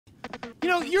You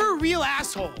know, you're a real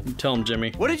asshole. Tell him,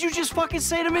 Jimmy. What did you just fucking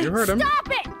say to me? You heard him. Stop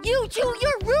it! You two,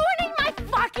 you're ruining my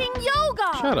fucking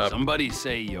yoga! Shut up. Somebody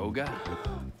say yoga?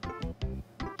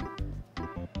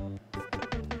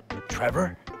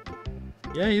 Trevor?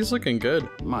 Yeah, he's looking good.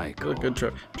 Michael. Good,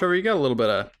 Trevor. Trevor, you got a little bit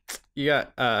of... You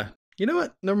got, you know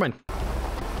what? Never mind.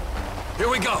 Here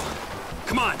we go.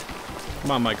 Come on.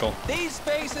 Come on, Michael. These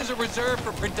spaces are reserved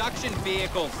for production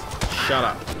vehicles. Shut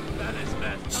up.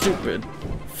 Stupid.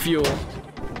 Fuel.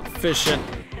 Efficient.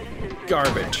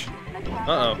 Garbage.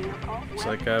 Uh-oh. Looks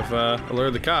like I've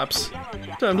alerted the cops.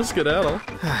 Time to skedaddle.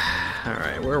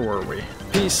 Alright, where were we?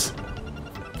 Peace.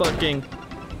 Fucking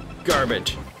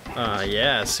garbage.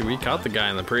 Yeah, see, we caught the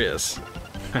guy in the Prius.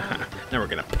 Now we're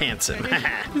gonna pants him.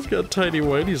 He's got tiny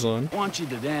whities on. I want you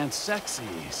to dance sexy,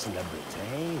 celebrity.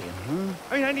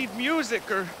 I mean, I need music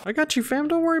or... I got you, fam.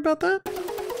 Don't worry about that.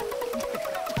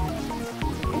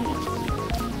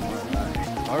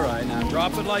 All right, now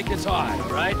drop it like it's hot,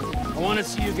 all right? I want to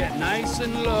see you get nice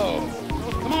and low.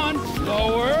 Come on,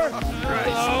 lower,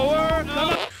 lower, come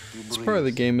on. This part of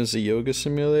the game is a yoga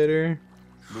simulator.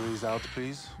 Breathe out,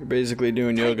 please. You're basically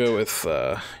doing yoga with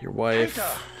your wife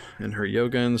and her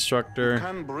yoga instructor. You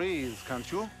can breathe, can't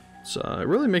you? So it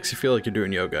really makes you feel like you're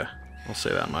doing yoga. I'll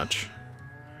say that much.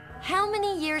 How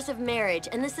many years of marriage,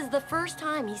 and this is the first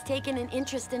time he's taken an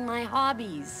interest in my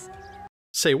hobbies?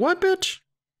 Say what, bitch?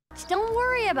 Don't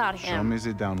worry about Show him. me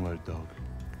the downward dog.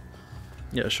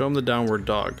 Yeah, show him the downward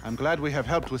dog. I'm glad we have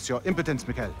helped with your impotence,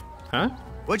 Mikhail. Huh?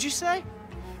 What'd you say?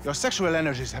 Your sexual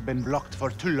energies have been blocked for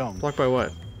too long. Blocked by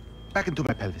what? Back into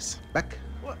my pelvis. Back.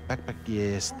 Back, back.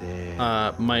 Yes,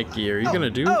 there. Mikey, are you gonna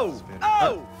do? What?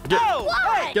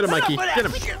 Get him, Mikey. Get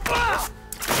him.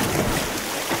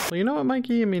 Well, you know what,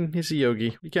 Mikey? I mean, he's a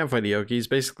yogi. You can't fight a yogi. He's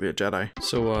basically a Jedi.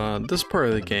 So, this part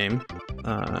of the game,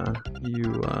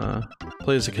 you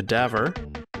play as a cadaver.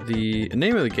 The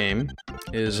name of the game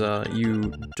is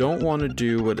you don't want to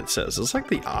do what it says. It's like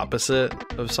the opposite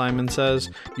of Simon Says.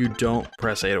 You don't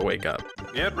press A to wake up.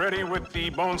 Get ready with the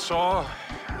bone saw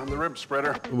and the rib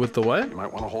spreader. With the what? You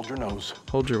might want to hold your nose.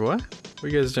 Hold your what? What are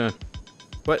you guys doing?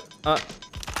 What?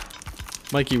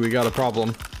 Mikey, we got a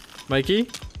problem. Mikey?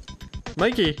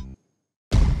 Mikey?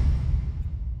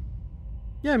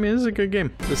 Yeah, I mean, this is a good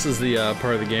game. This is the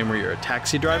part of the game where you're a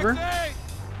taxi driver. And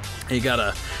you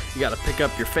gotta pick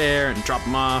up your fare and drop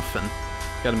them off, and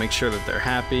you gotta make sure that they're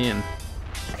happy. And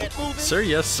sir,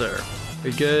 yes, sir. Are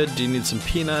you good? Do you need some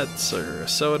peanuts or a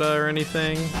soda or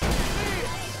anything?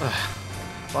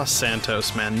 Los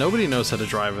Santos, man. Nobody knows how to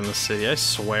drive in this city. I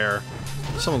swear.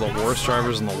 Some of the worst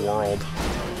drivers in the world.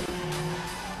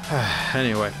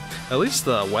 Anyway, at least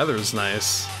the weather's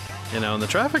nice. You know, and the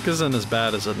traffic isn't as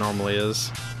bad as it normally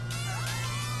is.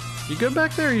 You good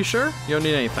back there? Are you sure? You don't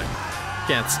need anything.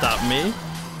 Can't stop me.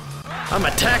 I'm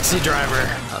a taxi driver.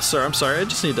 Sir, I'm sorry. I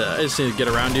just need to get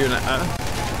around you. And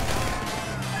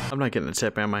I'm not getting a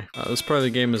tip, am I? This part of the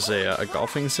game is a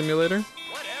golfing simulator.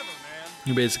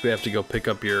 You basically have to go pick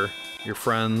up your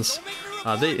friends.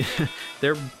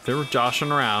 They're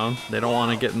joshing around. They don't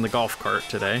want to get in the golf cart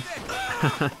today.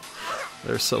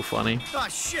 They're so funny. Oh,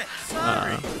 shit.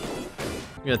 Sorry.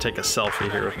 I'm gonna take a selfie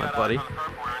here with my buddy.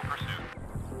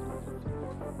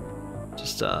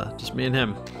 Just me and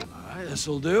him.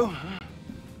 This'll do.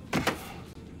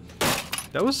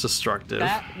 That was destructive.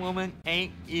 That woman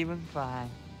ain't even fine.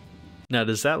 Now,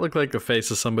 does that look like the face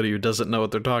of somebody who doesn't know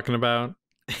what they're talking about?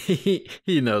 He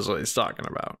knows what he's talking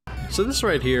about. So this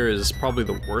right here is probably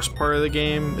the worst part of the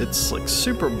game. It's like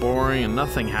super boring and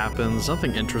nothing happens,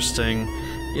 nothing interesting.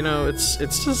 You know,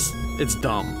 it's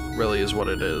dumb, really is what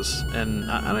it is. And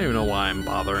I don't even know why I'm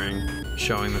bothering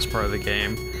showing this part of the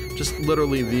game. Just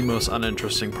literally the most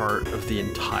uninteresting part of the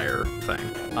entire thing.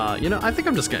 You know, I think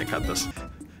I'm just gonna cut this.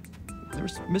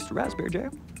 There's Mr. Raspberry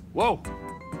Jam. Whoa,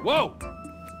 whoa.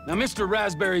 Now, Mr.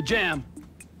 Raspberry Jam,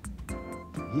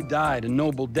 he died a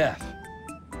noble death,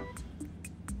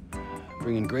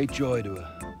 bringing great joy to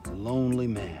a lonely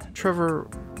man. Trevor,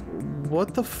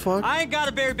 what the fuck? I ain't got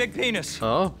a very big penis.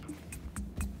 Oh.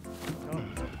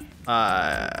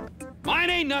 Mine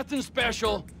ain't nothing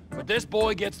special, but this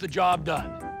boy gets the job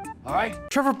done. All right?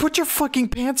 Trevor, put your fucking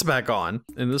pants back on.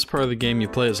 In this part of the game, you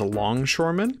play as a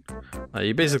longshoreman.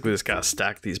 You basically just gotta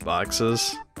stack these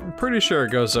boxes. I'm pretty sure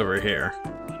it goes over here.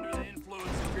 Under the influence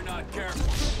if you're not careful.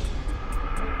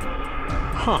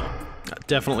 Huh.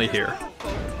 Definitely here.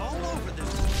 All over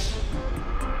this.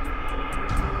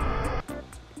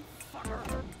 You're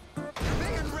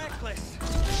being reckless.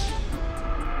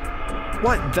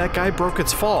 What? That guy broke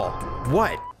its fall.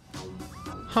 What?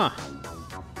 Huh.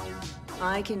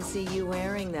 I can see you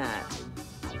wearing that.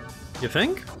 You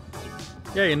think?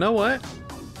 Yeah, you know what?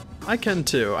 I can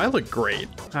too. I look great.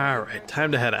 Alright,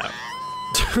 time to head out.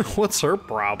 What's her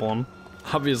problem?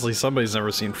 Obviously somebody's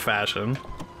never seen fashion.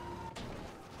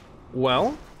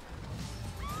 Well,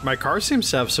 my car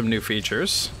seems to have some new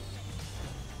features.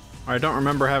 I don't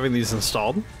remember having these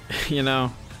installed. You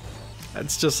know,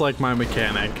 it's just like my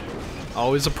mechanic.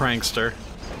 Always a prankster.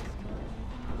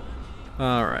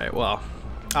 Alright, well,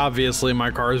 obviously my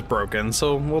car is broken,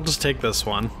 so we'll just take this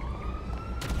one.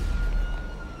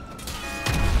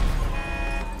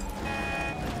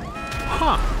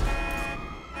 Huh.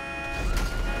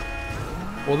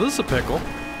 Well, this is a pickle.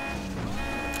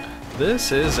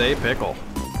 This is a pickle.